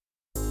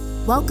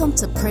Welcome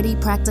to Pretty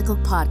Practical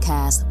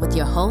Podcast with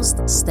your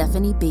host,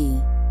 Stephanie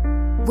B.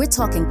 We're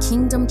talking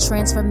kingdom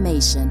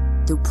transformation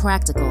through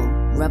practical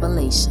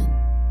revelation.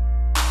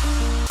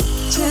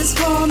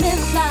 Transforming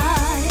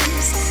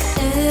lives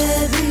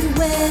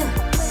everywhere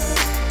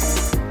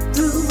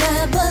through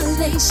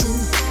revelation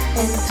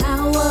and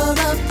power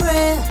of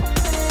prayer.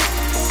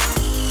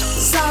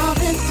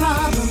 Solving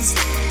problems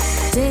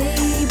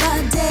day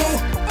by day,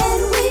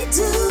 and we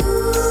do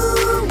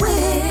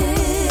it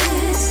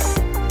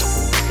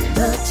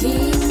the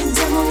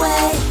kingdom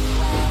way.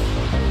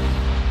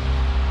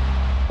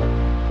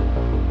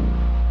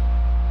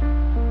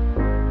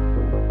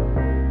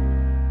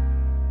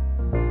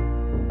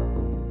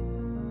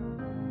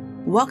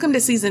 Welcome to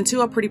Season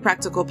 2 of Pretty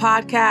Practical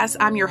Podcast.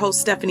 I'm your host,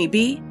 Stephanie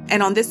B.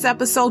 And on this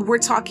episode, we're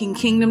talking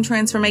kingdom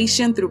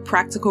transformation through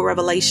practical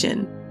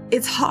revelation.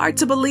 It's hard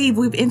to believe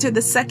we've entered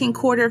the second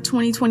quarter of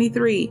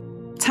 2023.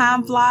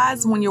 Time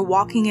flies when you're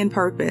walking in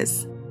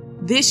purpose.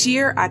 This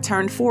year, I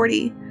turned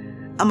 40.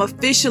 I'm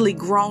officially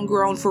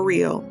grown for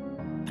real.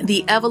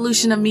 The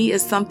evolution of me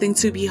is something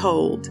to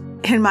behold.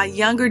 In my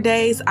younger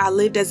days, I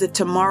lived as if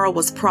tomorrow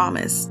was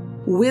promised.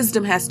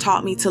 Wisdom has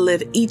taught me to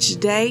live each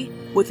day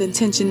with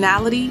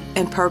intentionality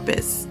and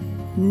purpose,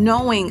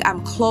 knowing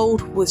I'm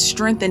clothed with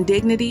strength and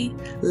dignity,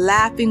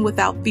 laughing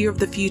without fear of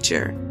the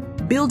future,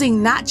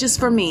 building not just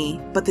for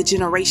me, but the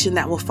generation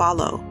that will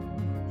follow.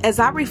 As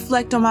I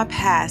reflect on my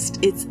past,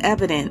 it's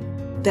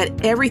evident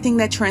that everything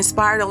that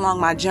transpired along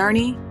my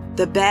journey,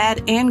 the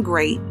bad and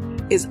great,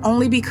 is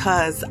only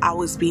because I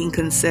was being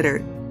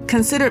considered.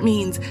 Considered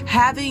means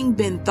having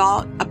been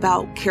thought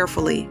about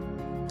carefully.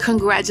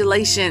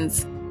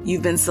 Congratulations,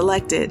 you've been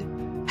selected.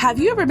 Have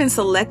you ever been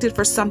selected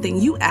for something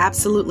you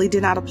absolutely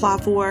did not apply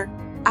for?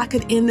 I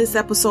could end this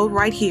episode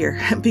right here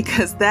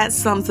because that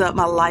sums up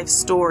my life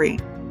story.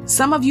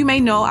 Some of you may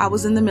know I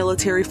was in the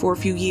military for a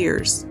few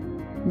years.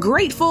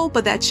 Grateful,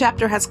 but that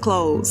chapter has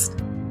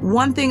closed.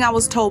 One thing I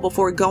was told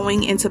before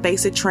going into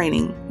basic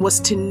training was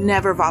to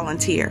never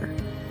volunteer.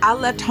 I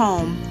left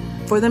home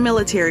for the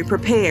military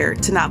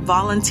prepared to not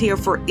volunteer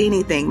for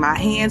anything. My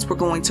hands were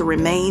going to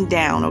remain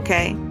down,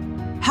 okay?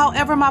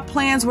 However, my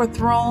plans were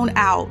thrown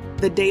out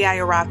the day I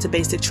arrived to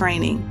basic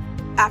training.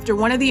 After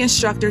one of the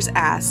instructors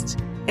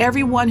asked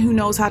everyone who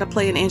knows how to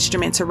play an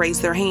instrument to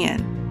raise their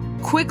hand.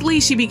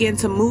 Quickly, she began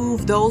to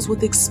move those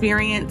with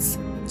experience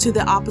to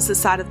the opposite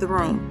side of the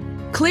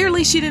room.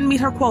 Clearly, she didn't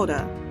meet her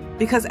quota,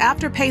 because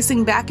after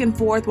pacing back and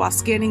forth while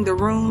scanning the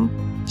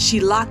room,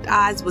 she locked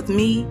eyes with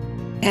me,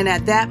 and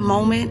at that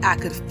moment, I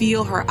could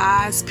feel her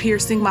eyes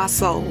piercing my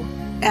soul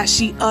as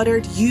she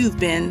uttered, "You've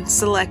been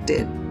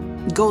selected.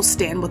 Go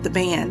stand with the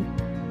band."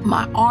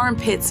 My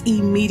armpits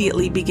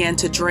immediately began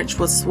to drench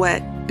with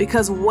sweat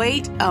because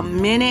wait a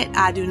minute,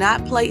 I do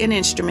not play an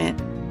instrument.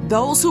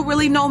 Those who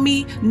really know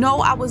me know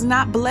I was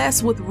not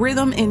blessed with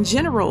rhythm in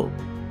general,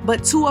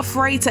 but too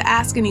afraid to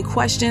ask any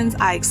questions,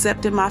 I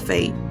accepted my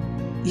fate.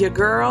 Your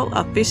girl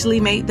officially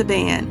made the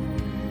band.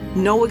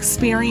 No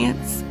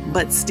experience,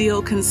 but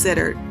still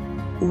considered.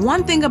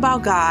 One thing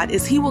about God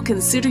is He will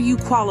consider you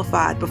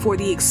qualified before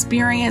the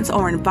experience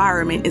or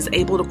environment is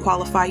able to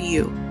qualify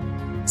you.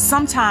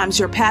 Sometimes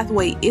your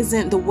pathway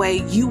isn't the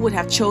way you would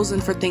have chosen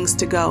for things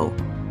to go.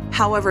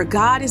 However,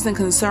 God isn't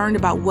concerned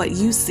about what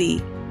you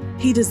see.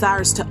 He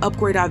desires to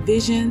upgrade our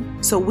vision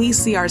so we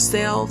see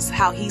ourselves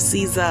how He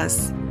sees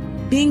us.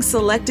 Being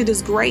selected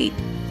is great,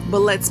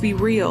 but let's be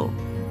real.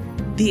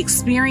 The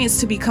experience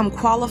to become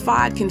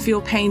qualified can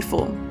feel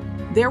painful.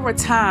 There were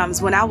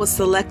times when I was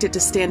selected to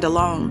stand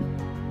alone.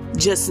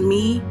 Just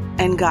me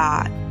and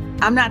God.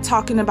 I'm not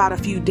talking about a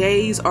few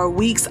days or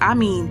weeks, I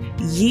mean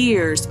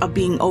years of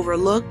being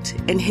overlooked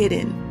and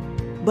hidden.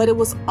 But it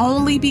was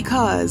only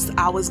because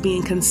I was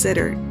being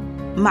considered.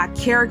 My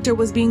character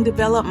was being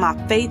developed, my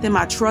faith and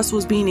my trust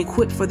was being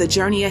equipped for the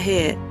journey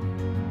ahead.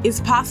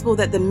 It's possible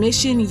that the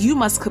mission you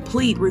must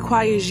complete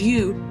requires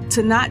you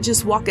to not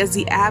just walk as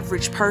the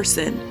average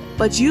person,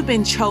 but you've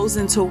been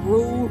chosen to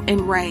rule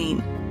and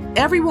reign.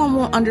 Everyone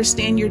won't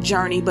understand your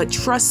journey, but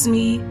trust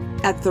me,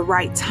 at the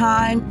right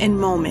time and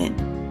moment,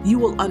 you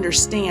will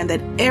understand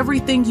that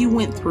everything you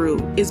went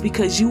through is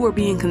because you were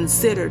being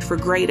considered for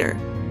greater.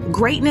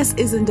 Greatness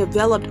isn't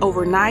developed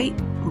overnight,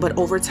 but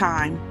over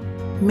time.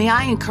 May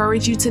I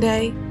encourage you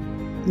today?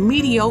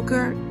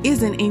 Mediocre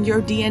isn't in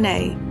your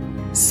DNA.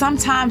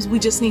 Sometimes we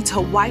just need to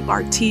wipe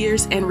our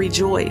tears and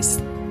rejoice.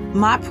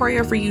 My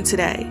prayer for you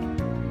today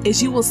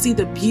is you will see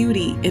the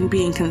beauty in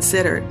being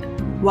considered.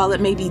 While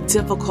it may be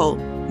difficult,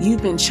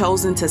 you've been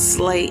chosen to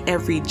slay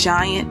every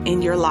giant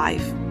in your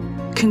life.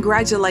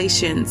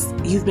 Congratulations,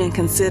 you've been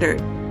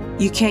considered.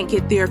 You can't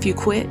get there if you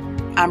quit.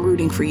 I'm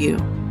rooting for you.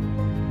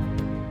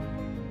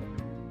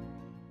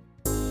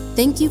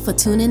 Thank you for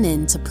tuning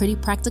in to Pretty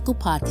Practical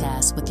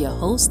Podcast with your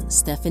host,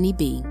 Stephanie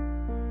B.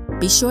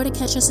 Be sure to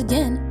catch us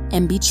again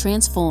and be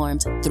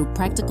transformed through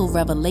practical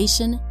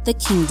revelation, the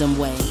kingdom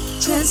way.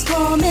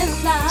 Transforming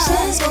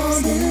lives,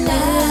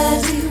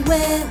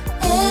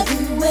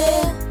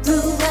 everywhere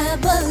through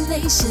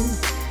revelation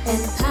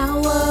and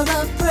power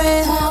of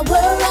prayer.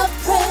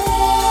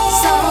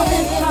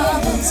 Solving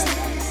problems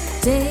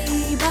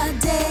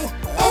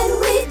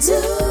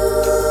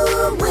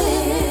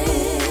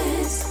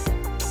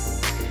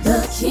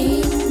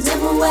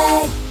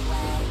way.